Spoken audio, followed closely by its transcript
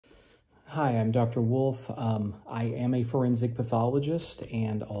Hi, I'm Dr. Wolfe. I am a forensic pathologist,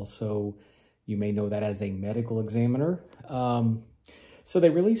 and also you may know that as a medical examiner. So they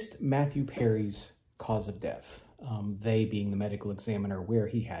released Matthew Perry's cause of death, they being the medical examiner where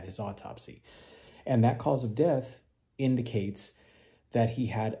he had his autopsy. And that cause of death indicates that he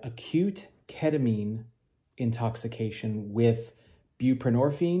had acute ketamine intoxication with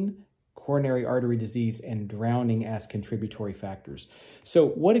buprenorphine, coronary artery disease, and drowning as contributory factors. So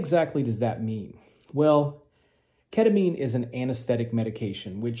what exactly does that mean? Well, ketamine is an anesthetic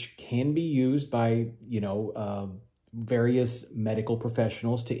medication, which can be used by, various medical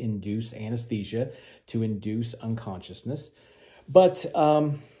professionals to induce anesthesia, to induce unconsciousness. But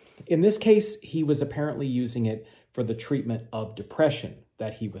in this case, he was apparently using it for the treatment of depression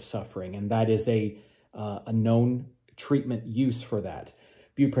that he was suffering, and that is a known treatment use for that.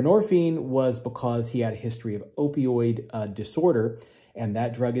 Buprenorphine was because he had a history of opioid disorder, and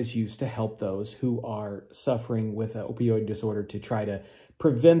that drug is used to help those who are suffering with an opioid disorder to try to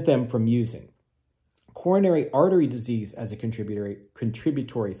prevent them from using. Coronary artery disease as a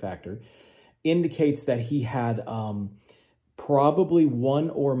contributory factor indicates that he had probably one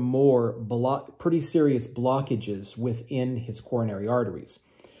or more pretty serious blockages within his coronary arteries.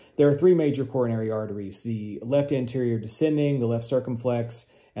 There are three major coronary arteries: the left anterior descending, the left circumflex,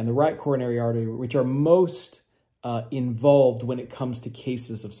 and the right coronary artery, which are most involved when it comes to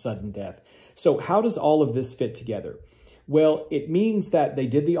cases of sudden death. So how does all of this fit together? Well, it means that they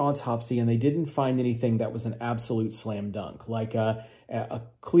did the autopsy and they didn't find anything that was an absolute slam dunk, like a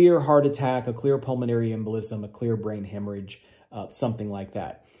clear heart attack, a clear pulmonary embolism, a clear brain hemorrhage, something like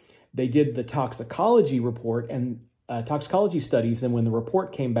that. They did the toxicology report and toxicology studies, and when the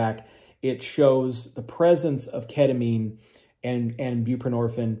report came back, it shows the presence of ketamine and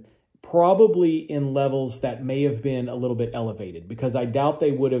buprenorphine probably in levels that may have been a little bit elevated, because I doubt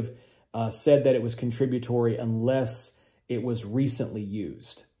they would have said that it was contributory unless it was recently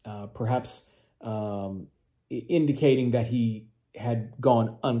used, perhaps indicating that he had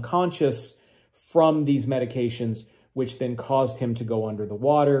gone unconscious from these medications, which then caused him to go under the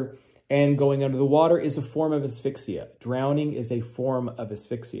water. And going under the water is a form of asphyxia. Drowning is a form of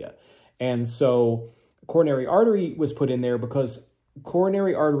asphyxia. And so coronary artery was put in there because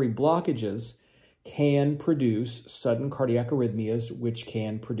coronary artery blockages can produce sudden cardiac arrhythmias, which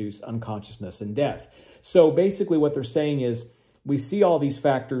can produce unconsciousness and death. So basically what they're saying is, we see all these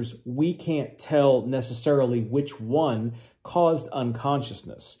factors, we can't tell necessarily which one caused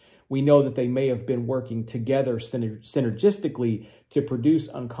unconsciousness. We know that they may have been working together synergistically to produce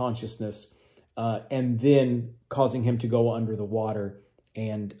unconsciousness and then causing him to go under the water,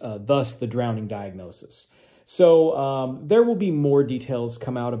 and thus the drowning diagnosis. So there will be more details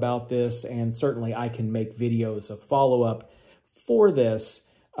come out about this, and certainly I can make videos of follow-up for this.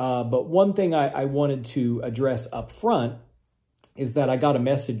 But one thing I wanted to address up front is that I got a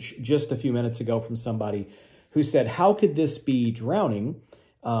message just a few minutes ago from somebody who said, how could this be drowning?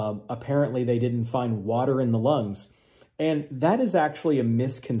 Apparently they didn't find water in the lungs. And that is actually a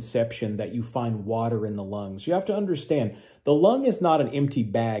misconception, that you find water in the lungs. You have to understand, the lung is not an empty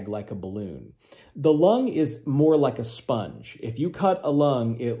bag like a balloon. The lung is more like a sponge. If you cut a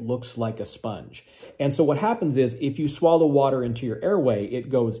lung, it looks like a sponge. And so what happens is, if you swallow water into your airway, it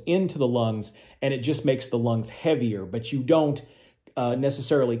goes into the lungs and it just makes the lungs heavier, but you don't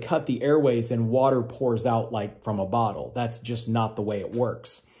necessarily cut the airways and water pours out like from a bottle. That's just not the way it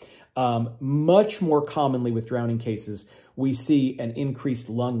works. Much more commonly with drowning cases, we see an increased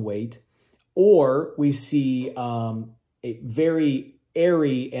lung weight, or we see a very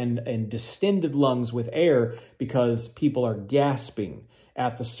airy and distended lungs with air, because people are gasping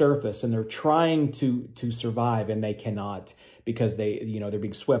at the surface and they're trying to survive, and they cannot, because they're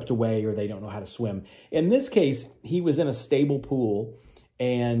being swept away, or they don't know how to swim. In this case, he was in a stable pool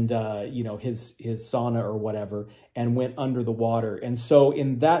and, his sauna or whatever, and went under the water. And so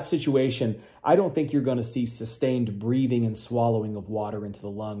in that situation, I don't think you're going to see sustained breathing and swallowing of water into the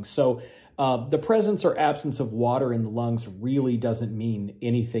lungs. So the presence or absence of water in the lungs really doesn't mean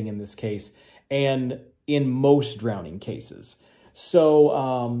anything in this case, and in most drowning cases.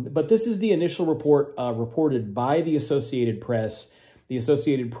 So, but this is the initial report reported by the Associated Press. The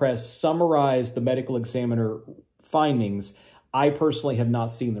Associated Press summarized the medical examiner findings. I personally have not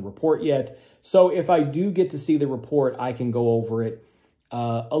seen the report yet. So if I do get to see the report, I can go over it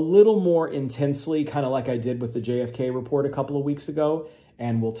a little more intensely, kind of like I did with the JFK report a couple of weeks ago,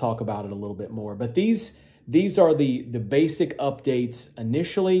 and we'll talk about it a little bit more. But these are the basic updates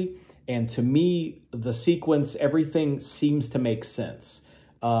initially. And to me, the sequence, everything seems to make sense.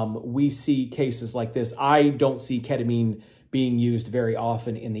 We see cases like this. I don't see ketamine being used very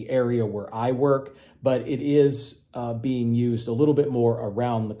often in the area where I work, but it is being used a little bit more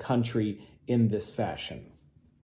around the country in this fashion.